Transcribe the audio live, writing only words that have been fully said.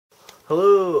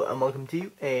Hello and welcome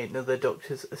to another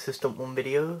Doctor's Assistant 1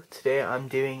 video. Today I'm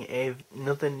doing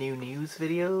another new news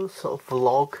video, sort of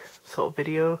vlog sort of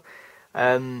video.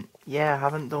 Yeah, I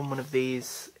haven't done one of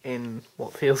these in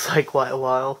what feels like quite a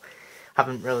while.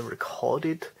 Haven't really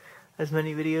recorded as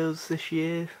many videos this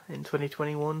year in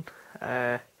 2021.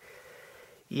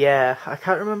 Yeah, I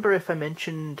can't remember if I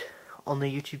mentioned on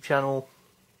the YouTube channel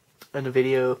in a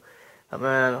video that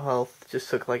my mental health just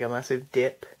took like a massive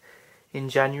dip in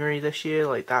January this year.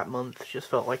 Like that month just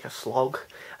felt like a slog.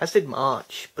 As did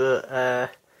March, but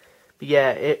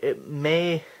yeah, it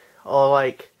May or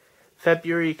like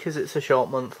February, because it's a short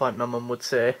month, like my mum would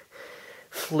say,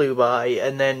 flew by,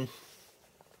 and then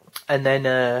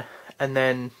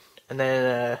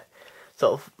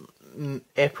sort of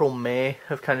April, May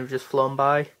have kind of just flown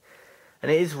by, and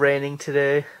it is raining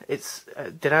today. It's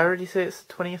did I already say it's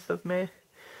the 20th of May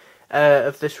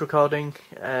of this recording?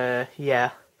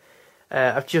 Yeah.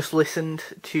 I've just listened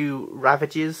to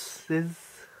Ravages, the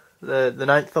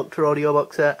Ninth Doctor audio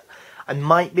box set. I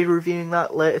might be reviewing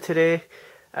that later today.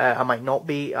 I might not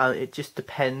be. It just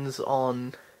depends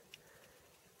on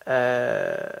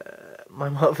my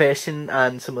motivation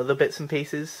and some other bits and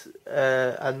pieces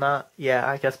and that. Yeah,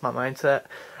 I guess my mindset.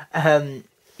 But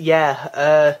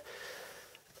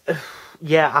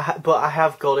I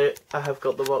have got it. I have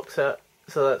got the box set,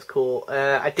 so that's cool.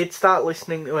 I did start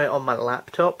listening to it on my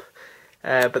laptop.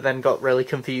 But then got really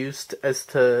confused as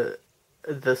to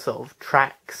the sort of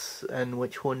tracks and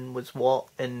which one was what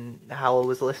and how I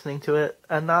was listening to it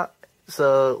and that.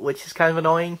 So, which is kind of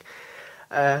annoying,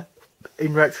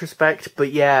 in retrospect.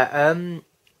 But yeah, I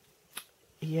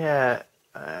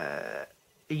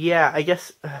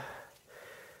guess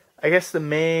the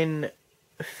main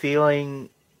feeling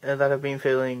that I've been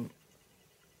feeling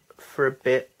for a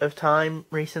bit of time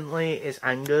recently is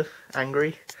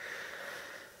angry.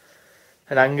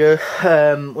 And anger,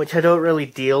 which I don't really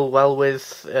deal well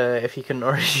with, if you can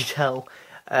already tell,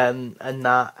 and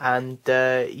that, and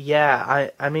yeah,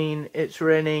 I mean, it's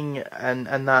raining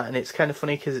and that, and it's kind of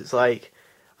funny because it's like,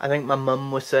 I think my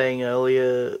mum was saying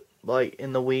earlier, like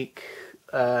in the week,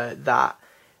 that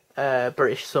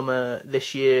British summer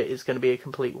this year is going to be a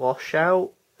complete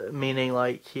washout, meaning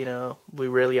like, you know, we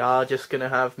really are just going to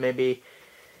have maybe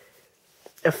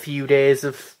a few days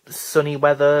of sunny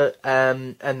weather,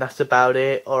 and that's about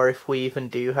it. Or if we even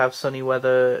do have sunny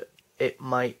weather, it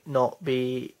might not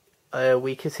be a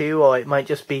week or two, or it might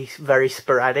just be very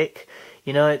sporadic.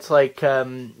 You know, it's like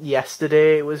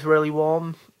yesterday it was really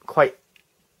warm, quite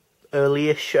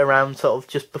early-ish, around sort of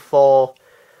just before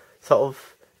sort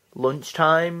of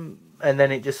lunchtime, and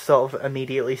then it just sort of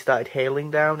immediately started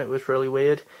hailing down. It was really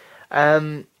weird.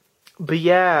 But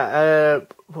yeah,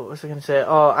 what was I going to say?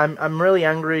 Oh, I'm really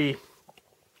angry,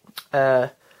 I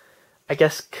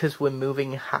guess because we're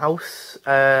moving house,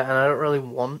 and I don't really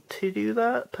want to do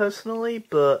that personally,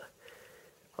 but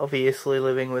obviously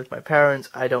living with my parents,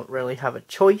 I don't really have a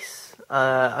choice,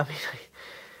 I mean,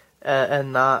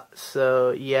 and that, so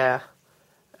yeah,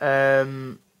 I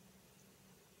don't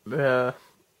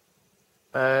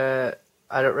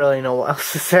really know what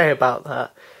else to say about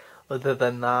that, other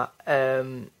than that.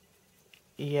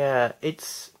 Yeah,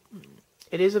 it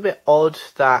is a bit odd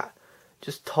that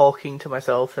just talking to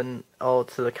myself or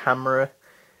to the camera,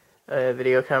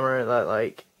 video camera, that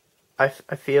like, I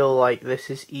feel like this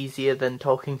is easier than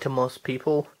talking to most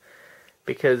people,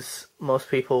 because most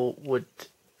people would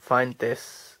find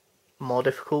this more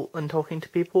difficult than talking to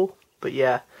people. But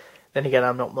yeah, then again,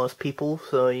 I'm not most people,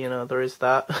 so, you know, there is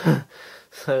that.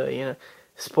 So, you know,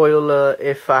 spoiler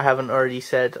if I haven't already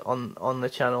said on the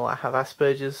channel, I have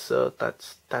Asperger's, so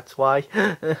that's why.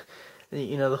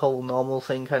 You know, the whole normal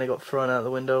thing kind of got thrown out the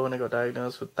window when I got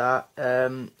diagnosed with that,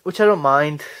 which I don't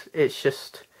mind. It's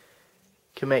just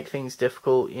can make things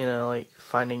difficult, you know, like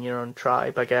finding your own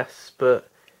tribe, I guess. But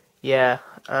yeah,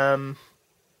 what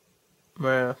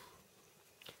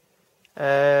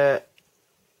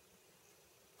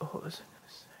was I gonna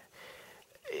say?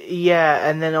 Yeah,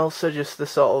 and then also just the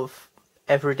sort of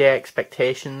everyday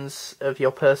expectations of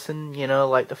your person, you know,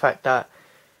 like the fact that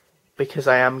because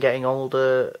I am getting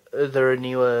older, there are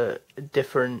newer,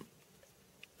 different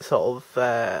sort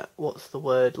of, what's the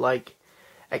word, like,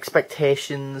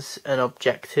 expectations and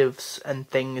objectives and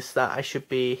things that I should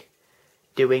be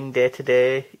doing day to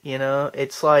day, you know?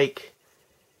 It's like,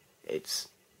 it's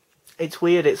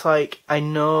weird. It's like, I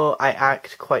know I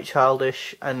act quite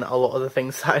childish, and a lot of the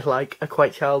things that I like are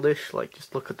quite childish, like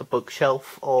just look at the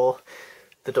bookshelf, or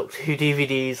the Doctor Who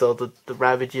DVDs, or the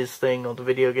Ravages thing, or the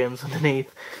video games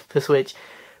underneath the Switch.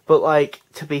 But, like,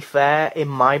 to be fair, in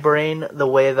my brain, the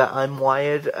way that I'm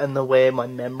wired and the way my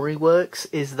memory works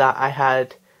is that I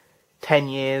had 10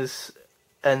 years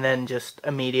and then just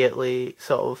immediately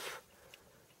sort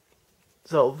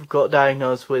of got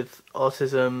diagnosed with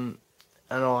autism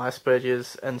and all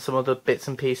Asperger's and some other bits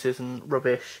and pieces and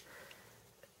rubbish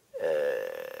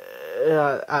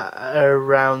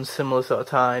around similar sort of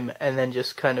time, and then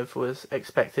just kind of was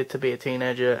expected to be a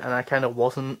teenager, and I kind of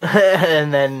wasn't.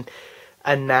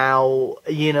 And now,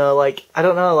 you know, like, I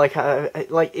don't know, like,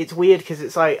 like, it's weird because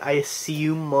it's like, I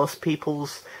assume most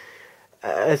people's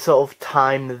sort of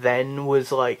time then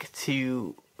was like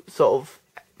to sort of,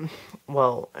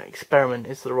 well, experiment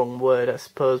is the wrong word, I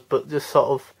suppose, but just sort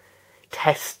of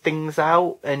test things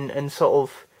out and sort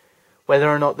of whether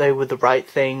or not they were the right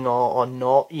thing or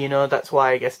not, you know. That's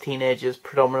why I guess teenagers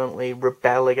predominantly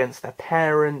rebel against their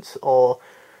parents, or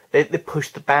they push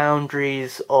the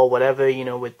boundaries or whatever, you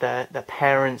know, with their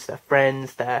parents, their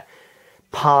friends, their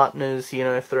partners, you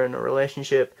know, if they're in a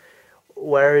relationship.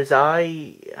 Whereas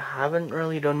I haven't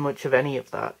really done much of any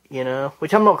of that, you know,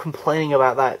 which I'm not complaining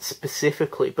about that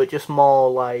specifically, but just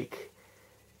more like,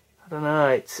 I don't know,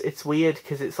 it's weird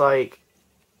because it's like,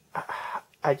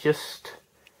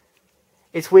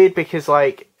 it's weird because,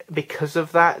 like, because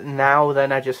of that, now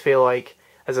then I just feel like,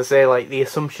 as I say, like, the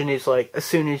assumption is, like, as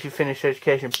soon as you finish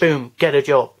education, boom, get a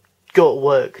job, go to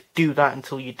work, do that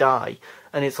until you die.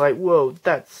 And it's like, whoa,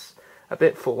 that's a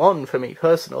bit full on for me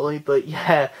personally, but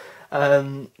yeah,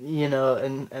 you know,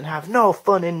 and have no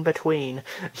fun in between,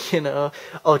 you know,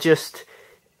 or just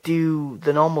do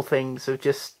the normal things of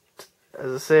just,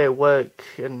 as I say, work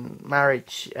and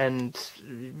marriage and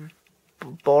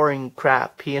boring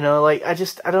crap, you know, like, I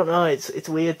don't know, it's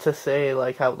weird to say,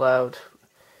 like, out loud,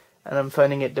 and I'm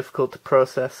finding it difficult to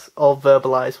process or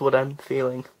verbalize what I'm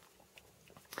feeling,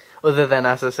 other than,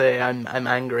 as I say, I'm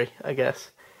angry, I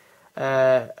guess.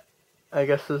 I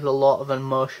guess there's a lot of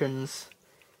emotions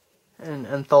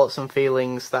and thoughts and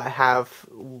feelings that I have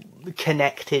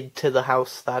connected to the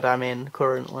house that I'm in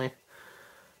currently,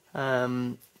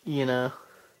 you know.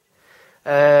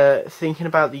 Thinking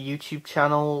about the YouTube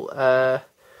channel,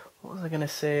 what was I gonna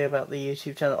say about the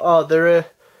YouTube channel? Oh, there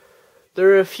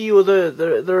are a few other,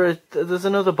 there's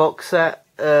another box set,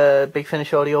 Big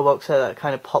Finish audio box set that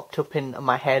kind of popped up in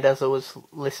my head as I was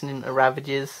listening to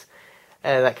Ravages,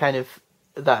 that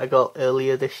I got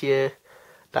earlier this year,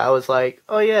 that I was like,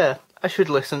 oh yeah, I should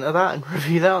listen to that and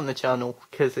review that on the channel,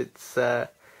 because it's,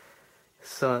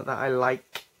 something that I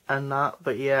like and that,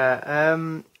 but yeah,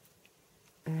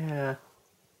 yeah.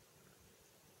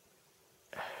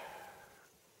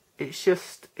 It's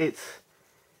just, it's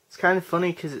kind of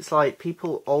funny because it's like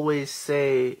people always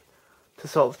say to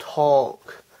sort of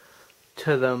talk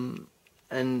to them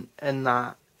and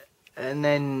that, and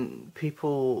then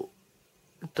people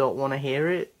don't want to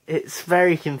hear it. It's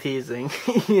very confusing,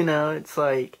 you know, it's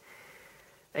like,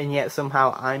 and yet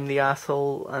somehow I'm the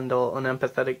asshole and or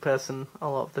unempathetic person a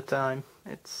lot of the time.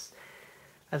 It's,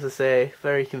 as I say,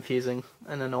 very confusing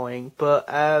and annoying, but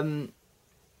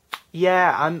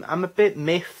yeah, I'm a bit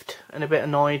miffed and a bit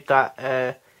annoyed that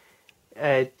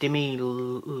Dimmy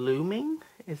Looming,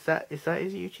 is that his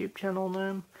YouTube channel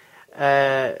name?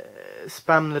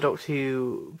 Spam the Doctor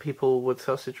Who People with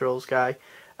Sausage Rolls guy,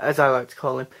 as I like to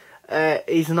call him.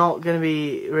 He's not going to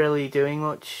be really doing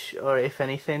much, or if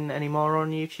anything, anymore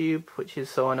on YouTube, which is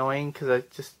so annoying because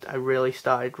I really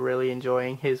started really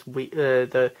enjoying his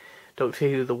the Doctor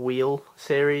Who The Wheel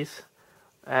series,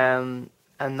 and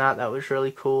that was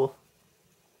really cool.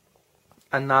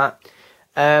 And that,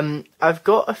 I've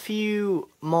got a few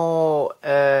more,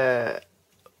 what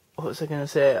was I going to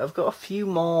say? I've got a few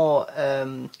more,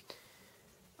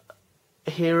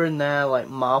 here and there, like,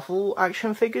 Marvel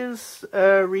action figures,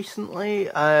 recently.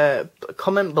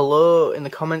 Comment below in the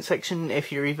comment section if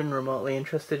you're even remotely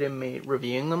interested in me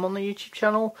reviewing them on the YouTube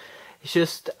channel. It's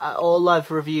just, all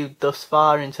I've reviewed thus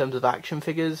far in terms of action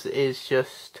figures is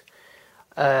just,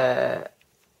 Doctor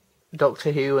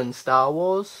Who and Star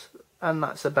Wars. And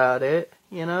that's about it,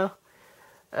 you know.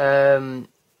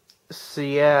 So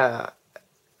yeah,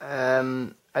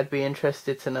 I'd be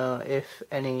interested to know if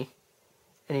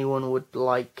anyone would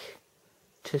like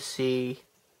to see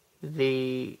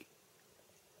the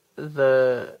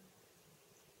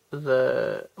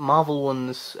Marvel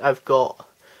ones. I've not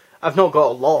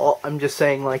got a lot. I'm just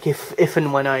saying, like, if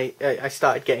and when I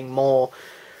started getting more,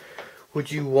 would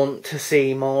you want to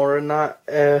see more on that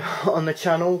on the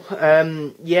channel?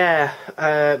 Yeah,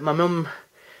 my mum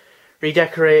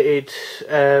redecorated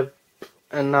and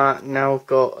that, now I've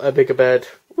got a bigger bed.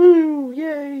 Woo,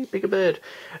 yay, bigger bed.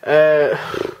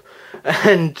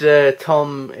 And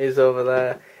Tom is over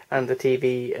there. and the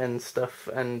TV and stuff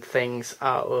and things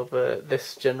are over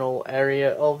this general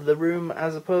area of the room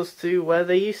as opposed to where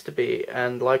they used to be,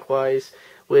 and likewise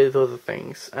with other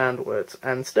things and words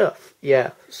and stuff.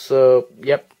 Yeah, so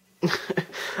yep.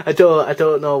 I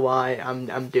don't know why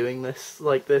I'm doing this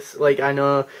like this. Like, I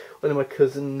know one of my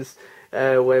cousins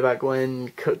way back when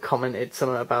commented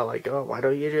something about like, oh, why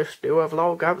don't you just do a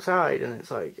vlog outside? And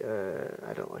it's like,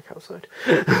 I don't like outside.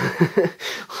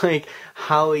 Like,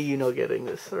 how are you not getting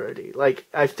this already? Like,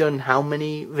 I've done how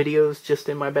many videos just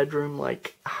in my bedroom?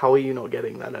 Like, how are you not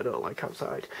getting that I don't like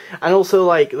outside? And also,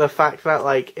 like, the fact that,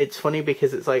 like, it's funny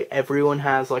because it's like everyone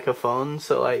has like a phone,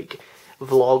 so like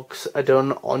vlogs are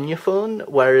done on your phone,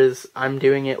 whereas I'm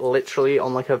doing it literally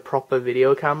on like a proper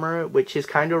video camera, which is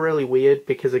kind of really weird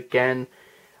because, again,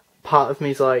 part of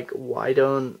me's like, why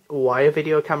a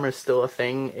video camera is still a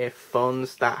thing if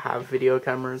phones that have video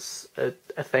cameras are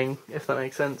a thing, if that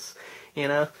makes sense, you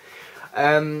know?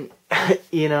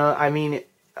 You know, I mean,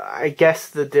 I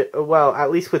guess well, at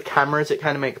least with cameras it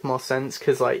kind of makes more sense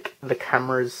because, like, the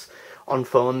cameras on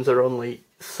phones are only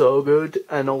so good,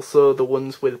 and also the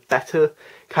ones with better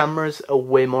cameras are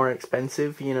way more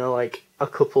expensive, you know, like a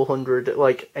couple hundred,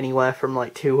 like anywhere from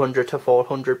like 200 to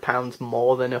 400 pounds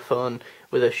more than a phone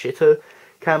with a shitter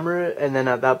camera. And then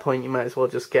at that point you might as well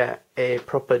just get a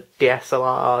proper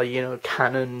DSLR, you know,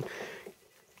 Canon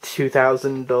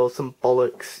 2000 or some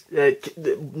bollocks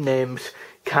named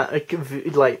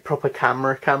like proper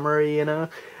camera, you know.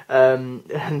 And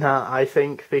that, I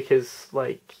think, because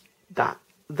like that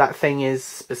thing is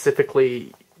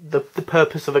specifically, the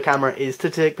purpose of a camera is to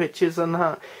take pictures and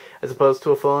that, as opposed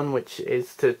to a phone, which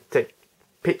is to take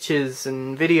pictures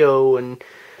and video and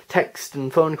text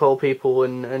and phone call people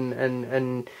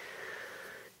and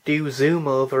do Zoom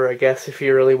over, I guess, if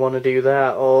you really want to do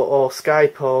that, or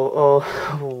Skype or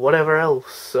whatever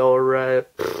else, or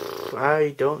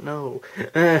I don't know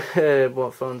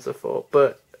what phones are for,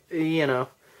 but you know,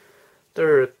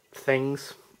 there are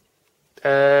things.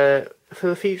 For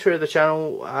the future of the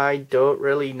channel, I don't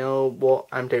really know what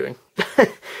I'm doing,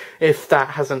 if that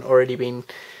hasn't already been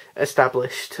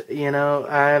established, you know.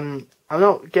 I'm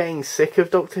not getting sick of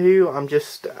Doctor Who, I'm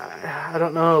just, I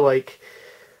don't know, like,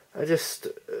 I just,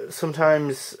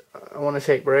 sometimes I want to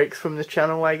take breaks from the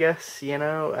channel, I guess, you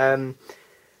know.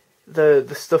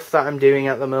 The stuff that I'm doing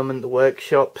at the moment, the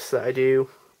workshops that I do,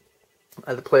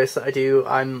 at the place that I do,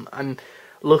 I'm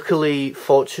luckily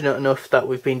fortunate enough that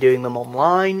we've been doing them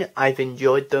online. I've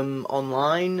enjoyed them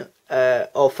online,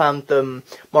 or found them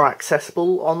more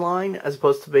accessible online as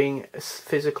opposed to being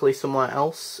physically somewhere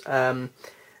else,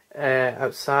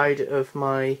 outside of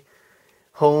my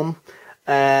home.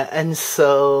 And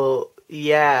so,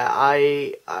 yeah,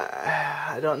 I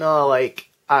don't know, like,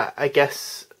 I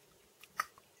guess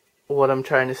what I'm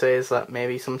trying to say is that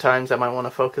maybe sometimes I might want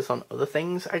to focus on other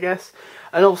things, I guess.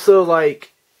 And also,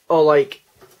 like, or like,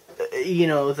 you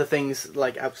know, the things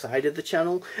like outside of the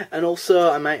channel. And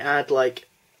also I might add, like,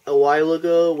 a while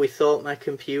ago we thought my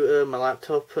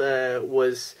laptop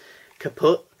was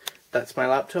kaput. That's my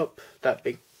laptop, that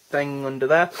big thing under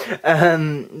there.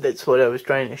 That's what I was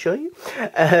trying to show you.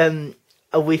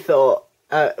 We thought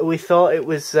it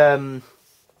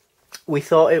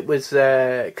was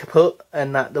kaput,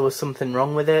 and that there was something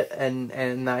wrong with it, and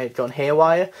that it had gone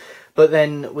haywire. But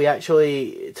then we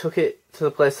actually took it to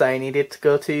the place that I needed to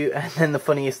go to, and then the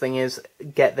funniest thing is,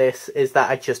 get this, is that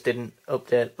I just didn't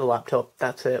update the laptop.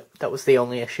 That's it. That was the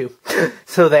only issue.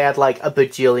 So they had like a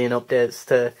bajillion updates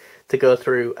to go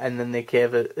through, and then they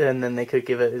could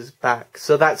give it us back.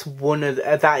 So that's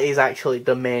that is actually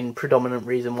the main predominant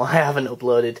reason why I haven't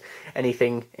uploaded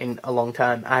anything in a long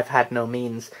time. I've had no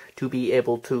means to be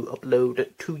able to upload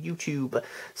to YouTube.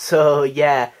 So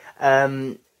yeah,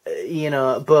 you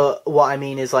know, but what I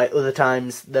mean is, like, other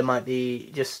times there might be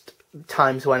just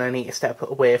times when I need to step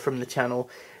away from the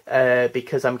channel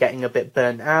because I'm getting a bit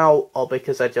burnt out, or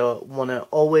because I don't want to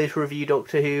always review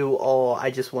Doctor Who, or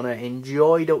I just want to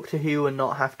enjoy Doctor Who and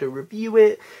not have to review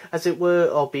it, as it were,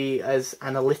 or be as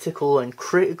analytical and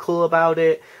critical about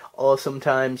it. Or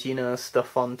sometimes, you know,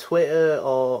 stuff on Twitter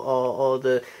or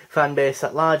the fan base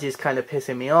at large is kind of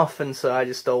pissing me off, and so I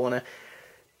just don't want to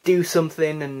do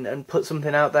something and put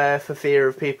something out there for fear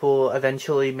of people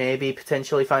eventually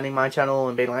potentially finding my channel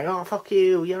and being like, oh, fuck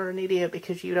you, you're an idiot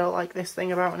because you don't like this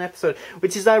thing about an episode.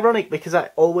 Which is ironic because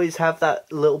I always have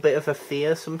that little bit of a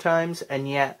fear sometimes, and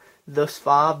yet thus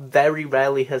far very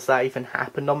rarely has that even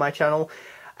happened on my channel.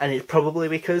 And it's probably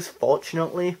because,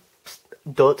 fortunately,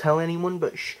 don't tell anyone,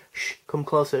 but shh, come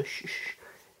closer, shh.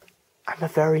 I'm a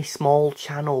very small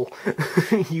channel,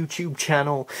 YouTube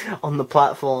channel on the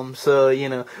platform, so, you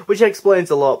know, which explains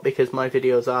a lot because my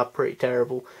videos are pretty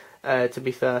terrible, to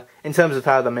be fair, in terms of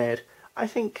how they're made. I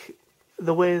think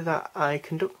the way that I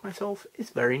conduct myself is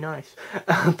very nice,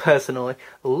 personally.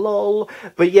 Lol.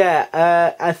 But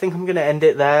yeah, I think I'm going to end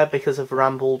it there because I've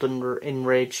rambled and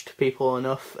enraged people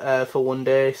enough for one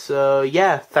day. So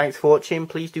yeah, thanks for watching.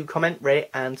 Please do comment, rate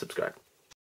and subscribe.